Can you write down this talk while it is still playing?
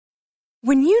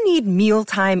When you need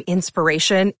mealtime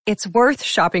inspiration, it's worth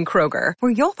shopping Kroger,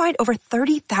 where you'll find over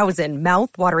 30,000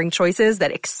 mouth-watering choices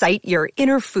that excite your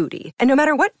inner foodie. And no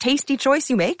matter what tasty choice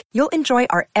you make, you'll enjoy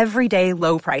our everyday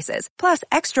low prices, plus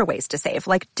extra ways to save,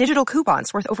 like digital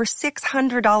coupons worth over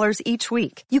 $600 each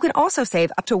week. You can also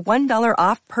save up to $1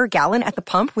 off per gallon at the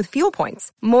pump with fuel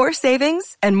points. More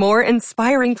savings and more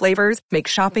inspiring flavors make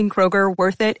shopping Kroger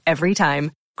worth it every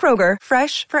time. Kroger,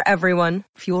 fresh for everyone.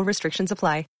 Fuel restrictions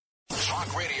apply.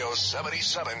 Talk Radio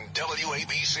 77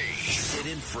 WABC. Sid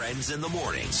and Friends in the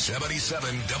Morning.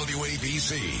 77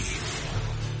 WABC.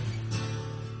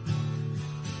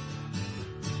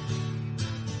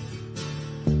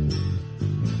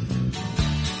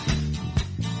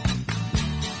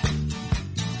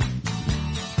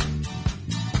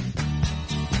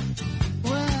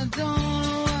 Well, I don't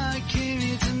know why I came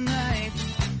here tonight.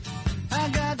 I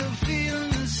got the feeling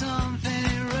that something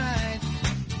ain't right.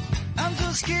 I'm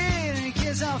so scared in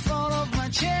case I fall off my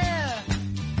chair.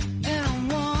 And I'm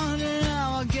wondering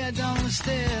how I'll get down the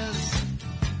stairs.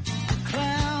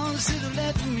 Clowns to the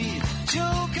left of me,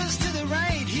 jokers to the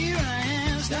right. Here I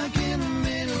am, stuck in the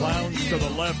middle. Clowns to the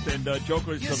left and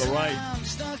jokers to the right.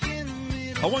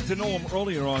 I wanted to know him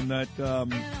earlier on that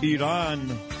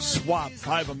Iran swapped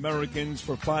 5 Americans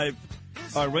for 5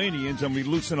 Iranians, and we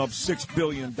loosened up $6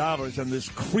 billion. And this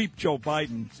creep Joe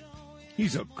Biden,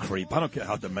 he's a creep. I don't care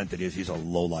how demented he is. He's a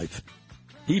lowlife.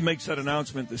 He makes that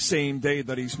announcement the same day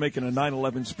that he's making a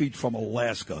 9/11 speech from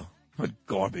Alaska. What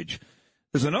garbage.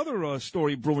 There's another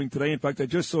story brewing today. In fact, I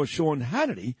just saw Sean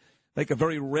Hannity make a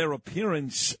very rare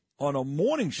appearance on a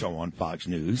morning show on Fox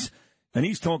News. And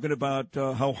he's talking about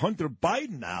how Hunter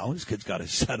Biden now, his kid's got a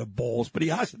set of balls, but he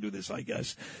has to do this, I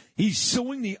guess. He's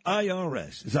suing the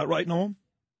IRS. Is that right, Noam?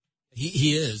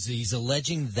 He is. He's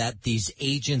alleging that these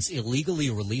agents illegally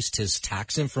released his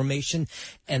tax information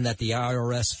and that the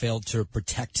IRS failed to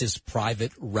protect his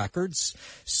private records.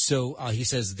 So he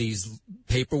says these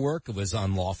paperwork was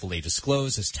unlawfully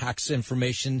disclosed, his tax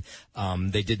information.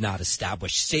 They did not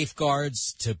establish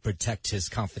safeguards to protect his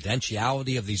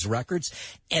confidentiality of these records.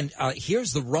 And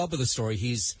here's the rub of the story.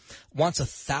 He's wants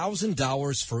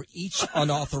 $1,000 for each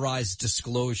unauthorized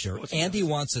disclosure, and he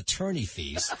wants attorney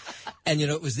fees. And, you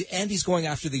know, it was and he's going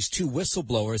after these 2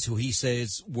 whistleblowers who he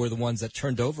says were the ones that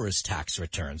turned over his tax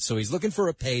returns. So he's looking for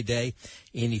a payday,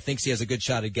 and he thinks he has a good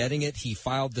shot at getting it. He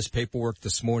filed this paperwork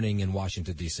this morning in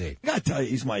Washington, D.C. I got to tell you,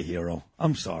 he's my hero.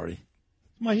 I'm sorry.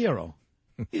 He's my hero.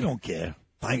 He don't care.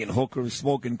 Banging hookers,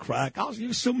 smoking crack.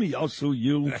 You sue me, I'll sue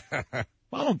you. I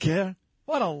don't care.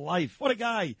 What a life. What a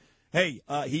guy. Hey,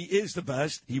 he is the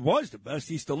best. He was the best.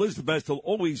 He still is the best. He'll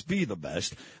always be the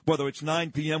best, whether it's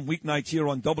 9 p.m. weeknights here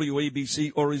on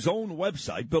WABC or his own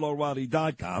website,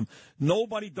 BillO'Reilly.com.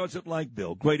 Nobody does it like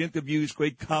Bill. Great interviews,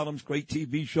 great columns, great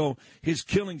TV show. His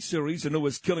Killing series, the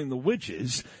newest Killing the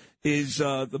Witches, is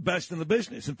the best in the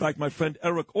business. In fact, my friend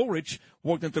Eric Ulrich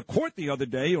walked into court the other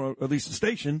day, or at least the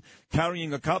station,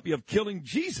 carrying a copy of Killing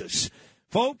Jesus.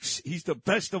 Folks, he's the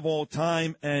best of all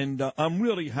time, and I'm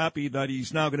really happy that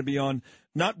he's now going to be on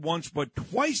not once but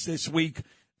twice this week,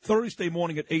 Thursday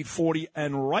morning at 8:40,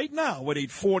 and right now at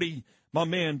 8:40, my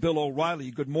man Bill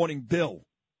O'Reilly. Good morning, Bill.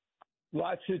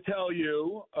 Lots to tell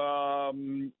you.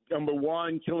 Number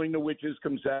one, Killing the Witches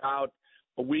comes out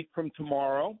a week from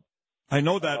tomorrow. I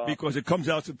know that because it comes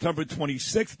out September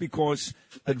 26th, because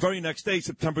the very next day,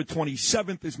 September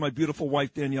 27th, is my beautiful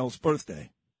wife Danielle's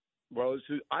birthday. Well,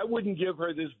 I wouldn't give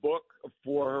her this book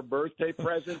for her birthday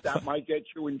present. That might get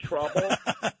you in trouble.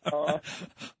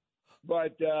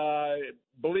 But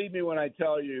believe me when I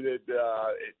tell you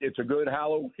that it's a good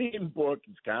Halloween book.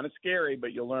 It's kind of scary,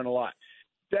 but you'll learn a lot.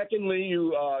 Secondly,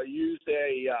 you used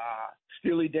a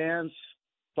Steely Dan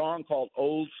song called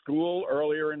Old School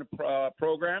earlier in the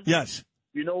program. Yes.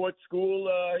 You know what school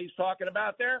he's talking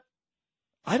about there?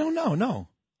 I don't know, no.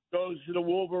 Goes to the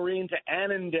Wolverine to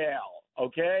Annandale.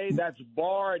 Okay, that's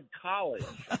Bard College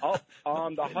up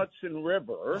on the Hudson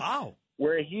River. Wow.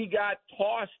 Where he got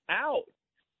tossed out.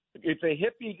 It's a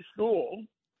hippie school,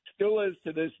 still is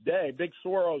to this day. Big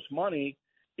Soros money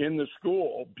in the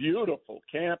school, beautiful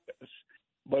campus.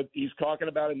 But he's talking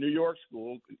about a New York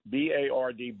school,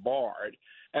 B-A-R-D, Bard.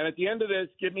 And at the end of this,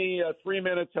 give me 3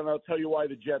 minutes, and I'll tell you why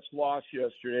the Jets lost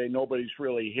yesterday. Nobody's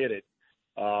really hit it.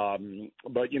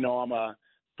 But, you know, I'm a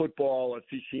football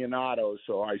aficionado,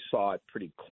 so I saw it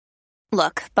pretty close.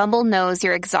 Look, Bumble knows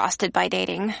you're exhausted by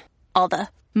dating. All the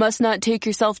must not take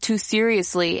yourself too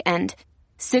seriously and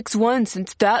 6'1"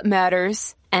 since that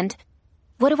matters. And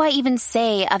what do I even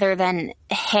say other than,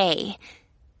 hey?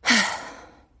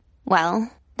 Well,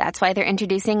 that's why they're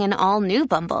introducing an all-new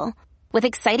Bumble with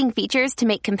exciting features to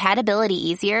make compatibility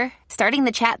easier, starting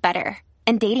the chat better,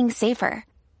 and dating safer.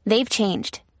 They've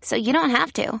changed, so you don't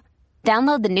have to.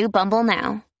 Download the new Bumble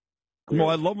now. Well,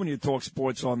 I love when you talk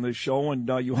sports on this show, and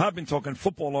you have been talking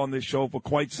football on this show for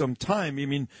quite some time. I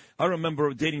mean, I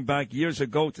remember dating back years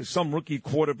ago to some rookie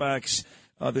quarterbacks,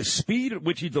 the speed at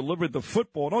which he delivered the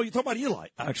football. No, you talk about Eli.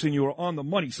 Actually, and you were on the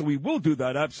money, so we will do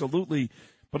that, absolutely.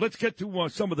 But let's get to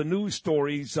some of the news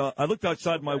stories. I looked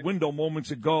outside my window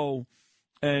moments ago,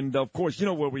 and, of course, you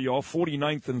know where we are,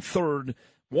 49th and 3rd,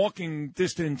 walking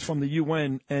distance from the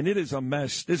UN, and it is a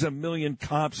mess. There's a million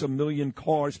cops, a million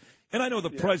cars. And I know the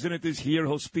president is here.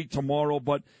 He'll speak tomorrow.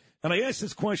 And I ask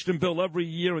this question, Bill, every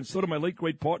year, and so do my late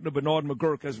great partner, Bernard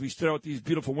McGurk, as we stare out these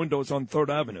beautiful windows on 3rd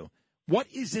Avenue. What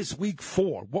is this week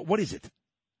for? What is it?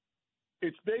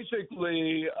 It's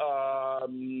basically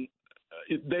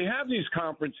they have these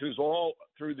conferences all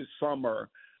through the summer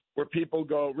where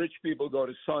rich people go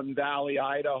to Sun Valley,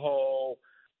 Idaho.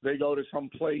 They go to some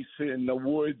place in the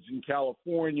woods in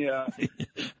California.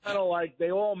 It's kind of like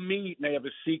they all meet and they have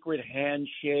a secret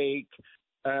handshake.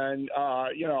 And,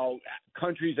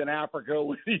 countries in Africa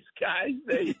with these guys,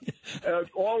 they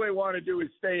all they want to do is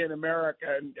stay in America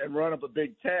and run up a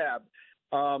big tab.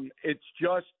 It's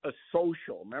just a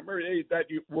social. Remember that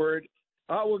word?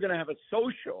 Oh, we're going to have a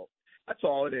social. That's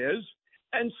all it is.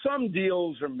 And some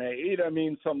deals are made. I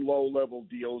mean, some low-level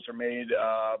deals are made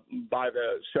by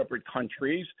the separate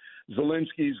countries.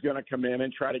 Zelensky's going to come in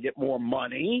and try to get more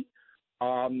money.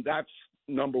 That's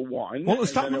number one. Well,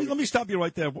 let me stop you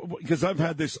right there, because I've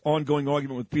had this ongoing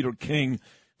argument with Peter King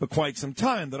for quite some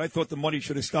time that I thought the money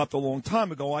should have stopped a long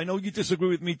time ago. I know you disagree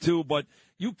with me, too, but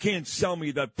you can't sell me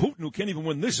that Putin, who can't even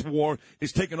win this war,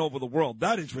 is taking over the world.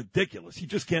 That is ridiculous. He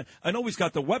just can't. I know he's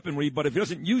got the weaponry, but if he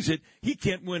doesn't use it, he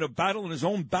can't win a battle in his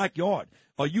own backyard.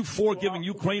 Are you for giving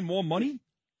Ukraine more money?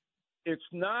 It's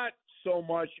not so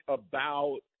much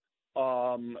about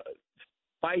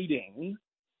fighting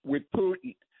with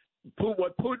Putin.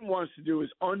 What Putin wants to do is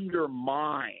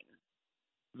undermine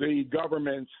the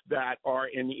governments that are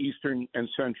in Eastern and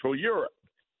Central Europe.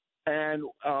 And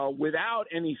without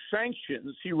any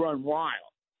sanctions, he run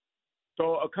wild.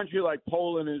 So a country like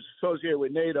Poland is associated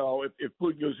with NATO. If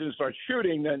Putin goes in and starts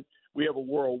shooting, then we have a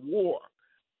world war.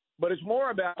 But it's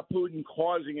more about Putin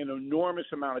causing an enormous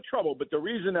amount of trouble. But the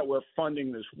reason that we're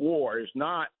funding this war is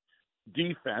not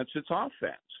defense, it's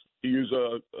offense, to use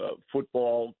a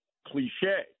football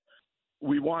cliche.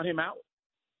 We want him out.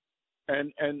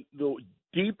 And the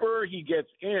deeper he gets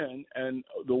in and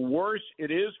the worse it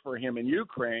is for him in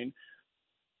Ukraine,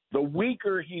 the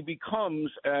weaker he becomes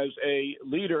as a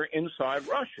leader inside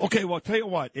Russia. Okay, well, I'll tell you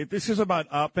what. If this is about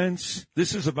offense,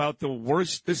 this is about the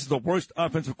worst. This is the worst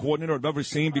offensive coordinator I've ever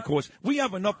seen, because we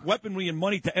have enough weaponry and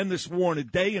money to end this war in a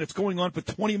day, and it's going on for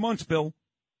 20 months, Bill.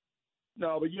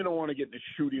 No, but you don't want to get in a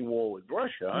shooting war with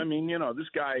Russia. I mean, this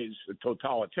guy is a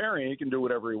totalitarian. He can do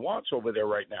whatever he wants over there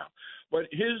right now. But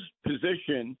his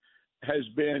position has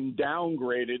been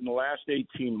downgraded in the last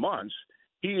 18 months.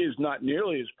 He is not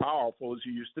nearly as powerful as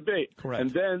he used to be. Correct.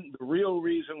 And then the real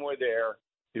reason we're there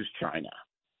is China.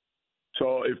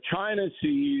 So if China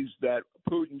sees that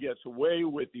Putin gets away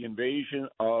with the invasion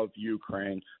of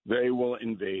Ukraine, they will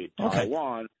invade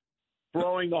Taiwan,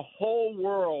 throwing the whole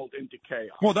world into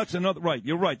chaos. Well, that's another, right.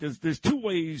 You're right. There's two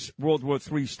ways World War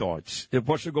III starts. If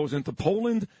Russia goes into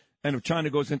Poland and if China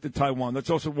goes into Taiwan, that's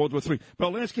also World War III. But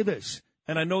I'll ask you this,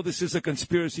 and I know this is a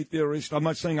conspiracy theorist. I'm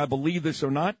not saying I believe this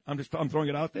or not. I'm throwing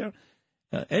it out there.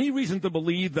 Any reason to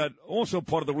believe that also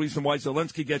part of the reason why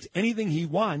Zelensky gets anything he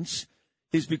wants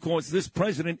is because this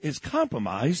president is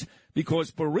compromised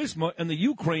because Burisma and the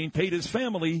Ukraine paid his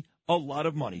family a lot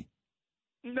of money.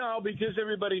 No, because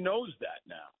everybody knows that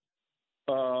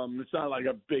now. It's not like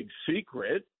a big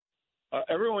secret.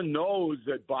 Everyone knows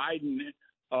that Biden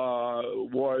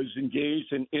was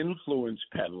engaged in influence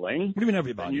peddling. What do you mean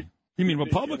everybody? You mean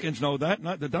Republicans know that?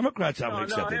 Not the Democrats haven't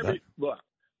accepted that. Look,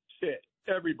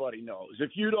 everybody knows.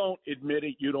 If you don't admit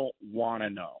it, you don't want to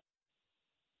know.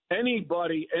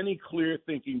 Anybody, any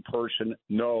clear-thinking person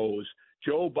knows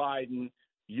Joe Biden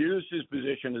used his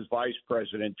position as vice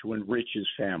president to enrich his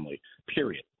family,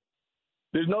 period.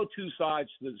 There's no two sides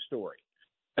to the story.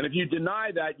 And if you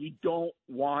deny that, you don't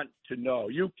want to know.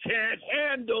 You can't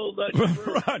handle the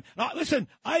truth. Right. Listen,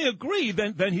 I agree.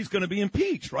 Then he's going to be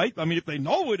impeached, right? I mean, if they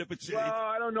know it, if it's... Well,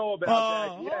 I don't know about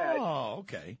that yet. Oh,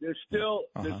 okay. There's still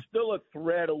a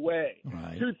thread away.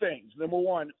 Right. Two things. Number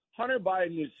one, Hunter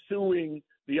Biden is suing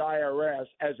the IRS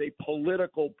as a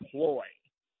political ploy.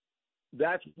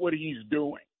 That's what he's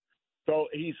doing. So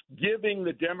he's giving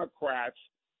the Democrats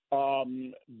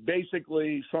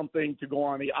basically something to go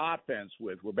on the offense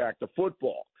with. We're back to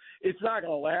football. It's not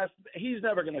going to last. He's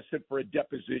never going to sit for a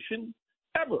deposition,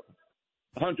 ever.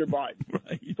 Hunter Biden.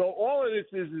 Right. So all of this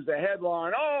is a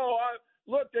headline. Oh,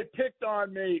 look, they picked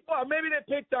on me. Well, maybe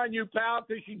they picked on you, pal,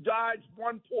 because you dodged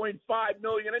 $1.5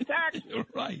 million in taxes.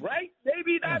 Right.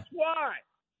 Maybe that's why,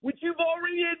 which you've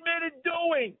already admitted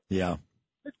doing. Yeah.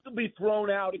 This will be thrown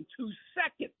out in 2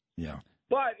 seconds. Yeah.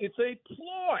 But it's a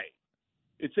ploy.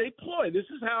 It's a ploy. This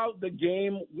is how the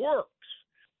game works.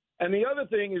 And the other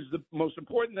thing is the most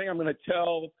important thing I'm going to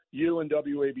tell you and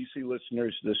WABC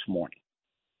listeners this morning.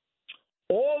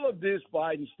 All of this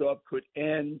Biden stuff could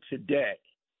end today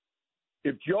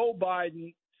if Joe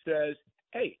Biden says,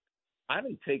 hey, I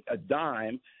didn't take a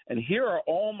dime, and here are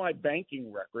all my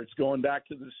banking records going back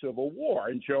to the Civil War.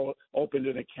 And Joe opened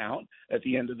an account at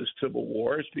the end of the Civil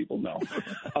War, as people know.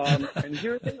 And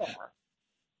here they are.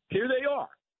 Here they are.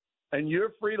 And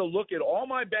you're free to look at all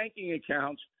my banking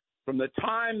accounts from the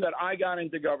time that I got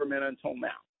into government until now.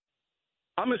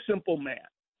 I'm a simple man.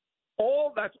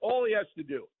 That's all he has to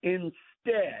do.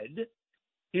 Instead,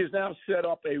 he has now set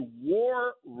up a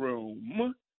war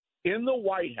room in the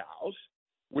White House,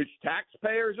 which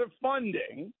taxpayers are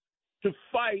funding, to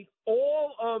fight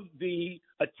all of the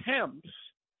attempts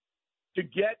to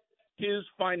get his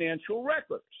financial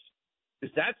records.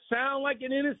 Does that sound like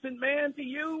an innocent man to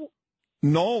you?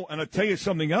 No, and I'll tell you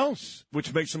something else,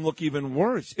 which makes him look even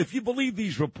worse. If you believe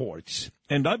these reports,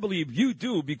 and I believe you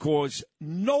do, because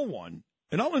no one,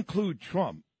 and I'll include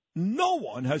Trump, no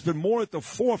one has been more at the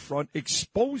forefront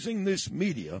exposing this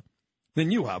media than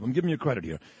you have. I'm giving you credit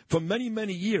here. For many,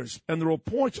 many years. And the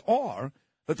reports are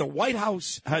that the White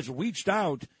House has reached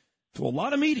out to a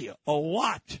lot of media, a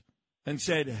lot, and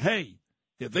said, hey,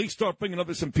 if they start bringing up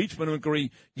this impeachment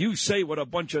inquiry, you say what a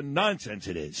bunch of nonsense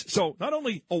it is. So not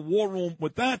only a war room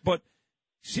with that, but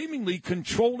seemingly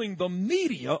controlling the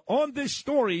media on this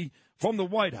story from the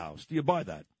White House. Do you buy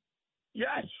that?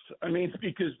 Yes. I mean,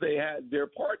 because they're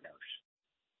partners.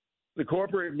 The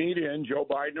corporate media and Joe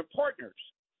Biden are partners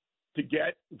to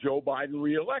get Joe Biden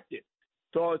reelected.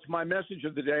 So it's my message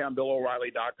of the day on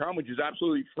BillO'Reilly.com, which is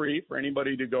absolutely free for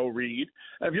anybody to go read.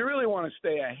 And if you really want to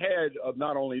stay ahead of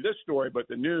not only this story but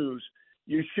the news,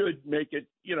 you should make it,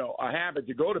 a habit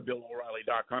to go to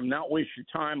BillO'Reilly.com, not waste your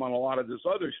time on a lot of this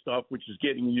other stuff, which is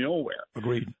getting you nowhere.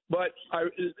 Agreed. But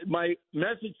my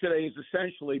message today is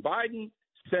essentially Biden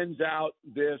sends out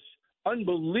this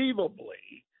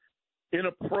unbelievably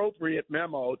inappropriate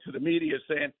memo to the media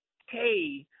saying,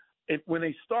 hey, when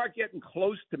they start getting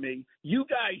close to me, you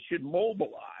guys should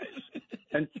mobilize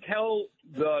and tell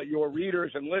your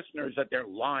readers and listeners that they're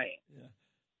lying. Yeah.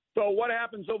 So what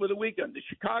happens over the weekend? The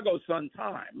Chicago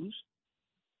Sun-Times,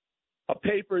 a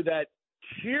paper that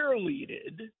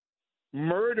cheerleaded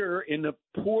murder in the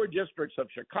poor districts of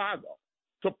Chicago,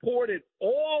 supported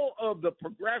all of the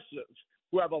progressives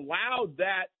who have allowed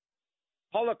that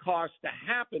Holocaust to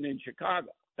happen in Chicago.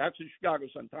 That's the Chicago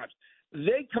Sun-Times.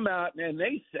 They come out and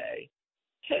they say,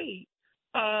 hey,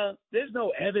 there's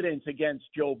no evidence against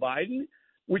Joe Biden,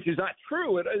 which is not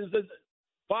true. It is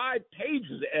 5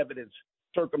 pages of evidence,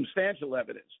 circumstantial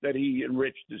evidence, that he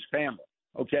enriched his family,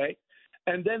 okay?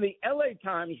 And then the L.A.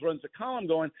 Times runs a column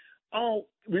going, oh,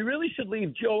 we really should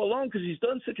leave Joe alone because he's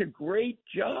done such a great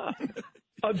job.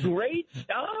 A great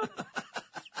job?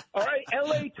 All right,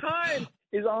 L.A. Times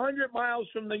is 100 miles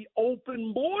from the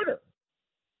open border.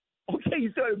 Okay,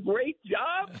 he's done a great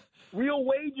job. Real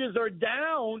wages are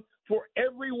down for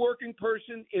every working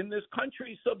person in this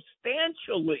country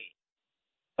substantially.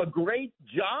 A great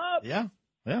job?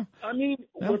 Yeah. I mean,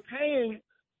 we're paying,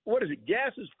 what is it,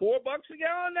 gas is $4 a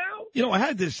gallon now? I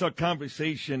had this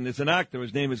conversation. There's an actor.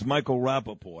 His name is Michael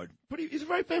Rappaport. He's a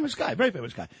very famous guy.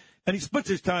 And he splits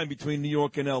his time between New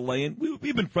York and L.A., and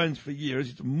we've been friends for years.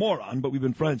 He's a moron, but we've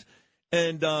been friends.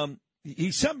 And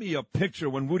he sent me a picture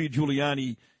when Rudy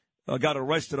Giuliani got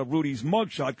arrested of Rudy's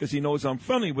mugshot because he knows I'm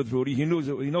friendly with Rudy. He knows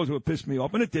it would piss me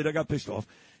off, and it did. I got pissed off.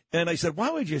 And I said, why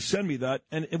would you send me that?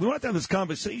 And we wanted to have this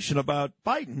conversation about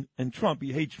Biden and Trump.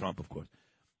 He hates Trump, of course.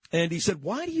 And he said,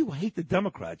 why do you hate the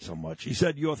Democrats so much? He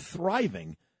said, you're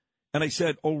thriving. And I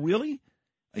said, oh, really?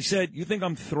 I said, you think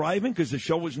I'm thriving because the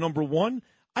show is number one?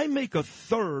 I make a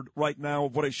third right now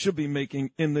of what I should be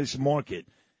making in this market.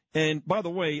 And by the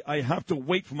way, I have to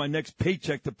wait for my next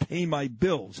paycheck to pay my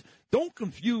bills. Don't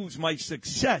confuse my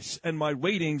success and my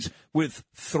ratings with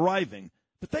thriving.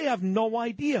 But they have no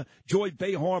idea. Joy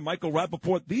Behar, Michael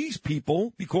Rappaport, these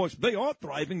people, because they are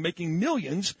thriving, making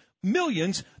millions,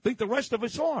 think the rest of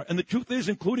us are. And the truth is,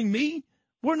 including me,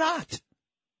 we're not.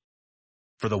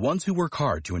 For the ones who work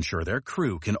hard to ensure their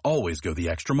crew can always go the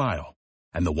extra mile,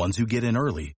 and the ones who get in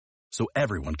early so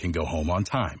everyone can go home on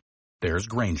time, there's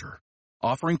Grainger,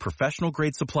 offering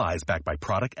professional-grade supplies backed by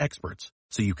product experts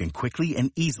so you can quickly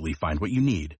and easily find what you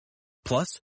need.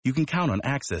 Plus, you can count on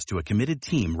access to a committed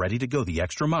team ready to go the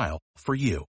extra mile for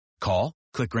you. Call,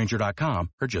 click Grainger.com,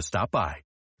 or just stop by.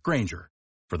 Grainger,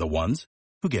 for the ones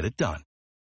who get it done.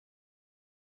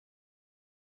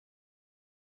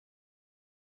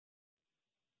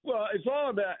 Well, it's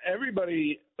all about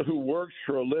everybody who works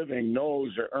for a living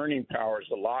knows their earning power is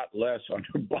a lot less under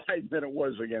Biden than it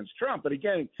was against Trump. But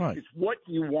again, right. It's what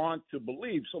you want to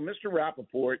believe. So Mr.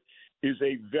 Rappaport is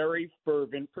a very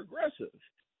fervent progressive,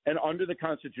 and under the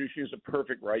Constitution, he has a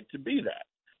perfect right to be that.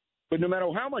 But no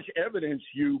matter how much evidence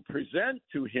you present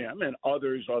to him and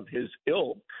others of his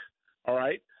ilk, all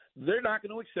right, they're not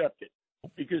going to accept it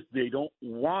because they don't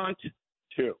want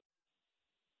to.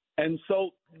 And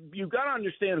so you've got to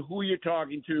understand who you're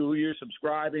talking to, who you're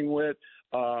subscribing with,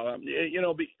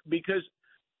 because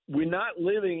we're not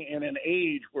living in an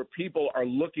age where people are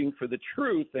looking for the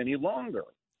truth any longer.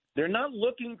 They're not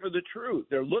looking for the truth.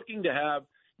 They're looking to have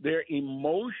their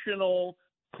emotional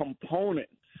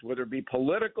components, whether it be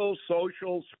political,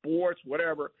 social, sports,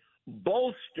 whatever,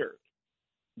 bolstered.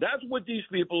 That's what these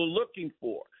people are looking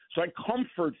for. It's like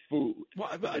comfort food. Well,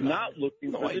 I'm not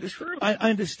looking for the truth. I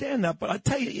understand that, but I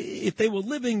tell you, if they were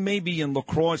living maybe in La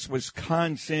Crosse,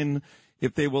 Wisconsin,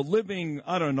 if they were living,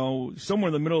 I don't know, somewhere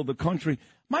in the middle of the country,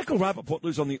 Michael Rappaport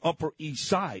lives on the Upper East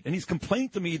Side, and he's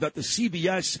complained to me that the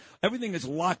CBS, everything is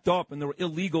locked up and there are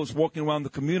illegals walking around the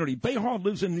community. Behar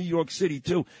lives in New York City,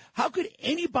 too. How could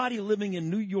anybody living in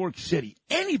New York City,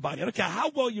 anybody, I don't care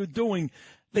how well you're doing,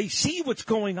 they see what's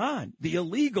going on. The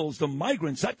illegals, the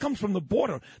migrants, that comes from the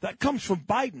border. That comes from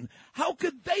Biden. How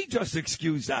could they just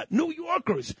excuse that? New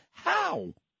Yorkers,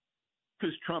 how?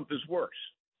 Because Trump is worse.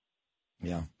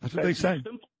 Yeah, that's what they say. As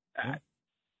simple as that.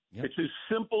 Yeah. It's as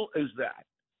simple as that.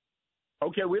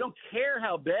 Okay, we don't care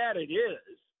how bad it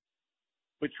is,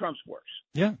 but Trump's worse.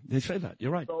 Yeah, they say that.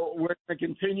 You're right. So we're going to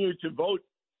continue to vote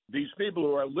these people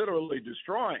who are literally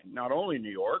destroying not only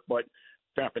New York, but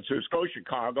San Francisco,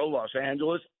 Chicago, Los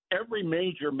Angeles, every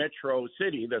major metro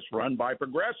city that's run by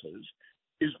progressives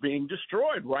is being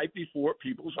destroyed right before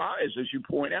people's eyes, as you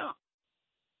point out.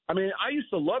 I mean, I used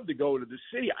to love to go to the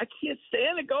city. I can't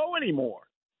stand to go anymore.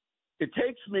 It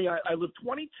takes me, I live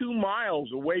 22 miles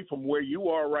away from where you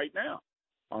are right now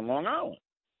on Long Island.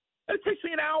 It takes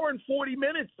me an hour and 40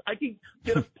 minutes. I can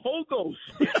get a pogo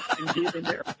stick and get in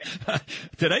there.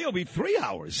 Today it'll be 3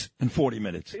 hours and 40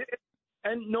 minutes.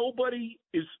 And nobody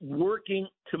is working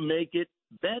to make it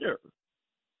better.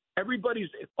 Everybody's,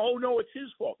 oh, no, it's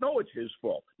his fault. No, it's his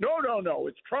fault. No,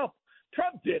 it's Trump.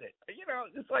 Trump did it. You know,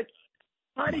 it's like,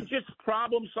 trying to just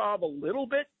problem solve a little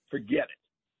bit, forget it.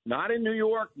 Not in New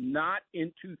York, not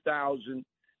in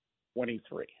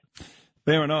 2023.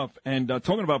 Fair enough. And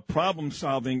talking about problem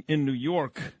solving in New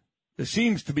York, there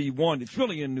seems to be one. It's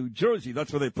really in New Jersey.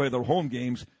 That's where they play their home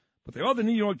games. But they are the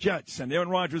New York Jets, and Aaron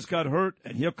Rodgers got hurt,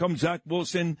 and here comes Zach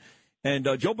Wilson. And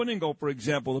Joe Beningo, for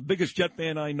example, the biggest Jet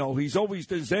fan I know, he's always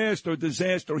disaster.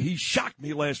 He shocked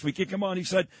me last week. He came on, he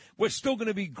said, we're still going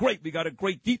to be great. We got a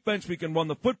great defense. We can run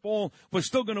the football. We're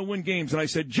still going to win games. And I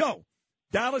said, Joe,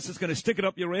 Dallas is going to stick it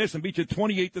up your ass and beat you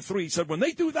 28-3. He said, when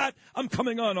they do that, I'm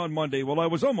coming on Monday. Well, I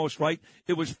was almost right.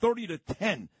 It was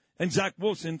 30-10. And Zach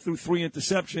Wilson threw 3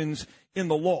 interceptions in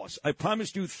the loss. I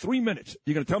promised you 3 minutes.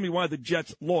 You're going to tell me why the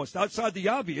Jets lost. Outside the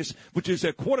obvious, which is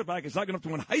their quarterback is not going to have to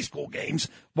win high school games.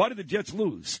 Why did the Jets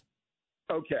lose?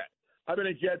 Okay. I've been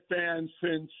a Jet fan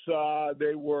since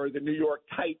they were the New York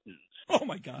Titans. Oh,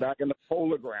 my God. Back in the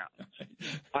Polo Grounds.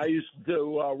 I used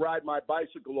to ride my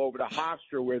bicycle over to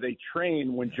Hofstra where they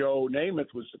trained when Joe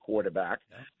Namath was the quarterback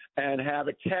and have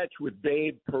a catch with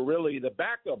Babe Perilli, the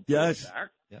backup quarterback.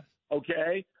 Yes.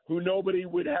 Okay, who nobody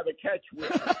would have a catch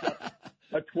with,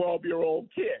 a 12-year-old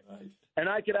kid. Right. And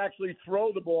I could actually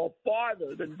throw the ball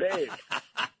farther than Babe.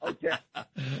 Okay,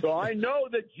 so I know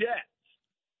the Jets.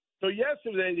 So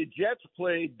yesterday, the Jets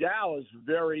played Dallas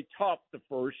very tough the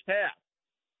first half.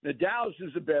 Now, Dallas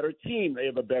is a better team. They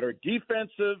have a better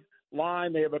defensive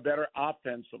line. They have a better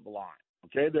offensive line.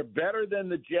 Okay, they're better than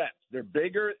the Jets. They're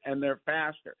bigger and they're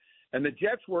faster. And the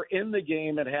Jets were in the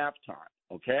game at halftime.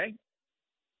 Okay.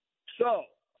 So,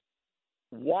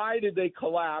 why did they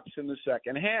collapse in the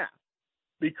second half?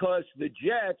 Because the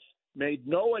Jets made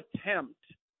no attempt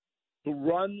to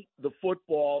run the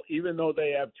football, even though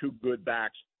they have 2 good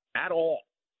backs, at all.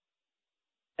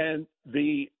 And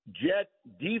the Jet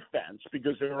defense,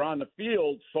 because they were on the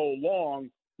field so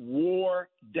long, wore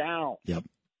down. Yep.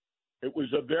 It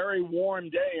was a very warm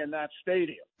day in that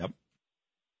stadium. Yep.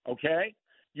 Okay?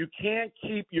 You can't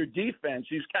keep your defense.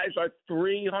 These guys are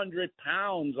 300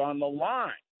 pounds on the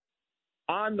line,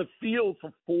 on the field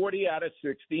for 40 out of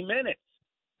 60 minutes.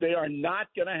 They are not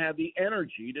going to have the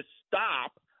energy to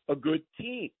stop a good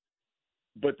team.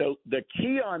 But the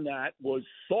key on that was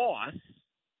Sauce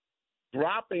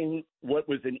dropping what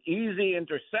was an easy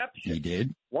interception. He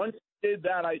did. Once he did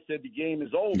that, I said the game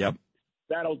is over. Yep.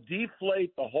 That'll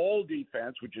deflate the whole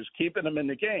defense, which is keeping them in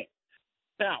the game.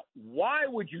 Now, why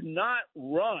would you not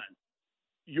run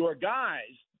your guys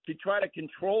to try to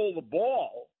control the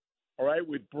ball, all right,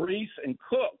 with Brees and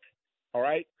Cook, all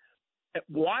right?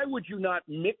 Why would you not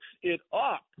mix it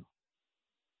up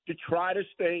to try to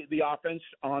stay the offense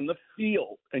on the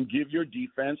field and give your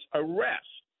defense a rest?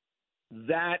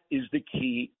 That is the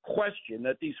key question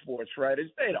that these sports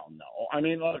writers, they don't know. I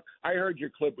mean, look, I heard your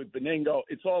clip with Beningo.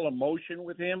 It's all emotion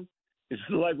with him. It's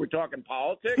like we're talking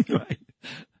politics. Right.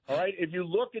 All right? If you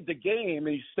look at the game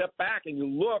and you step back and you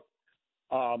look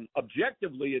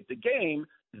objectively at the game,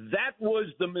 that was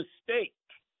the mistake,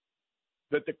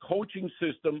 that the coaching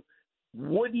system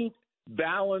wouldn't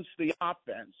balance the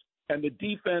offense and the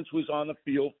defense was on the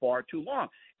field far too long.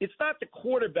 It's not the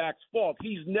quarterback's fault.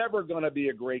 He's never going to be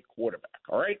a great quarterback,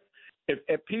 all right?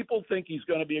 If people think he's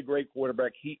going to be a great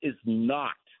quarterback, he is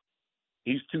not.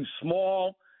 He's too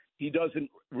small. He doesn't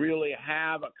really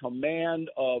have a command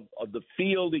of the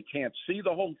field. He can't see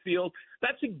the whole field.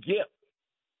 That's a gift,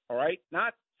 all right?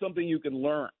 Not something you can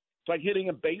learn. It's like hitting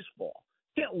a baseball.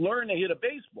 You can't learn to hit a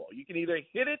baseball. You can either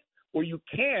hit it or you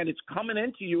can. It's coming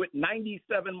into you at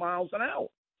 97 miles an hour.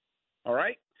 All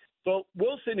right? So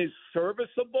Wilson is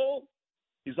serviceable.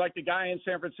 He's like the guy in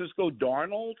San Francisco,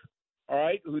 Darnold, all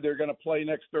right, who they're going to play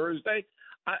next Thursday.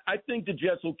 I think the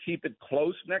Jets will keep it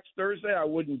close next Thursday. I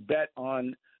wouldn't bet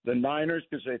on the Niners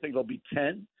because I think they'll be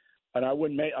 10, and I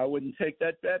wouldn't take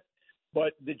that bet.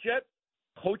 But the Jet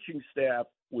coaching staff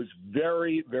was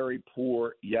very, very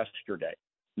poor yesterday.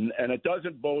 And it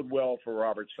doesn't bode well for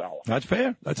Robert Saleh. That's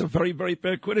fair. That's a very, very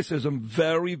fair criticism.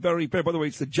 Very, very fair. By the way,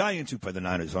 it's the Giants who play the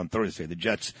Niners on Thursday. The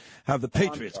Jets have the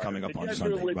Patriots coming up on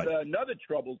Sunday. With another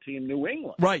troubled team, New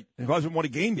England. Right. It hasn't won a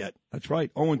game yet. That's right.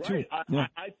 0-2. Right.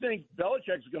 I think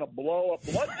Belichick's going to blow up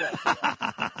blood vessels.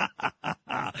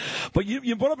 But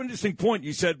you brought up an interesting point.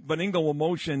 You said Beningo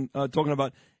emotion, talking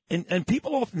about, and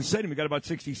people often say to me, we got about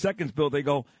 60 seconds, Bill, they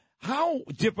go, how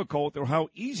difficult or how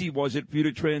easy was it for you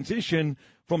to transition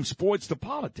from sports to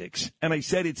politics? And I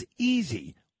said, it's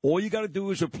easy. All you got to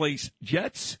do is replace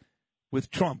Jets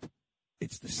with Trump.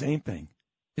 It's the same thing.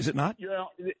 Is it not? You know,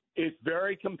 it's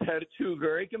very competitive,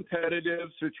 very competitive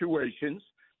situations.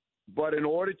 But in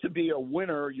order to be a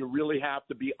winner, you really have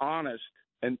to be honest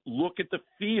and look at the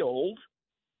field,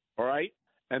 all right,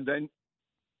 and then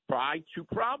try to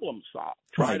problem solve.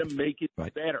 Try to make it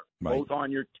better, both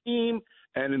on your team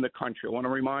and in the country. I want to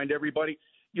remind everybody,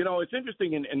 you know, it's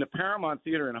interesting, in the Paramount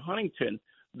Theater in Huntington,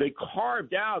 they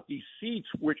carved out these seats,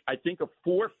 which I think are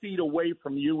 4 feet away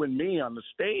from you and me on the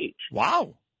stage.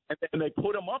 Wow. And they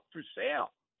put them up for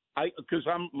sale. Because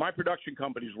my production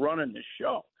company's running this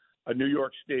show, A New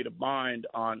York State of Mind,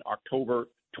 on October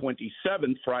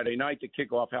 27th, Friday night, to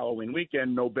kick off Halloween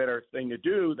weekend. No better thing to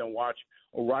do than watch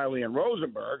O'Reilly and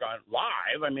Rosenberg on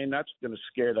live. I mean, that's going to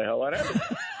scare the hell out of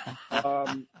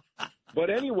everyone. But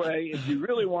anyway, if you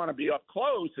really want to be up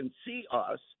close and see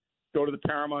us, go to the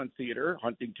Paramount Theater,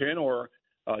 Huntington, or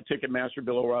Ticketmaster,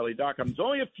 BillO'Reilly.com. There's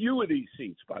only a few of these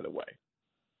seats, by the way.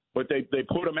 But they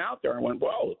put them out there and went,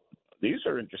 well, these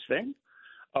are interesting.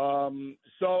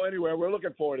 So anyway, we're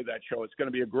looking forward to that show. It's going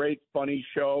to be a great, funny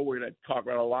show. We're going to talk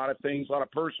about a lot of things, a lot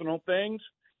of personal things.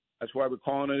 That's why we're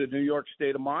calling it A New York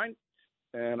State of Mind.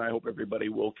 And I hope everybody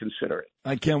will consider it.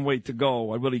 I can't wait to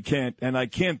go. I really can't. And I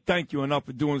can't thank you enough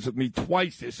for doing this with me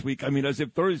twice this week. I mean, as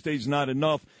if Thursday's not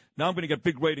enough. Now I'm going to get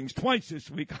big ratings twice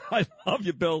this week. I love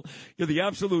you, Bill. You're the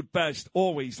absolute best,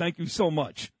 always. Thank you so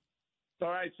much. All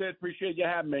right, Sid. Appreciate you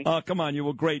having me. Come on. You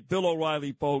were great. Bill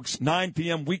O'Reilly, folks. 9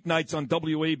 p.m. weeknights on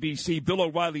WABC,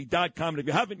 BillO'Reilly.com. And if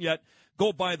you haven't yet,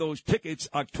 go buy those tickets.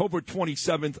 October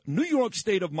 27th, New York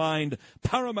State of Mind,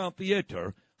 Paramount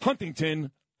Theater,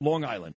 Huntington, Long Island.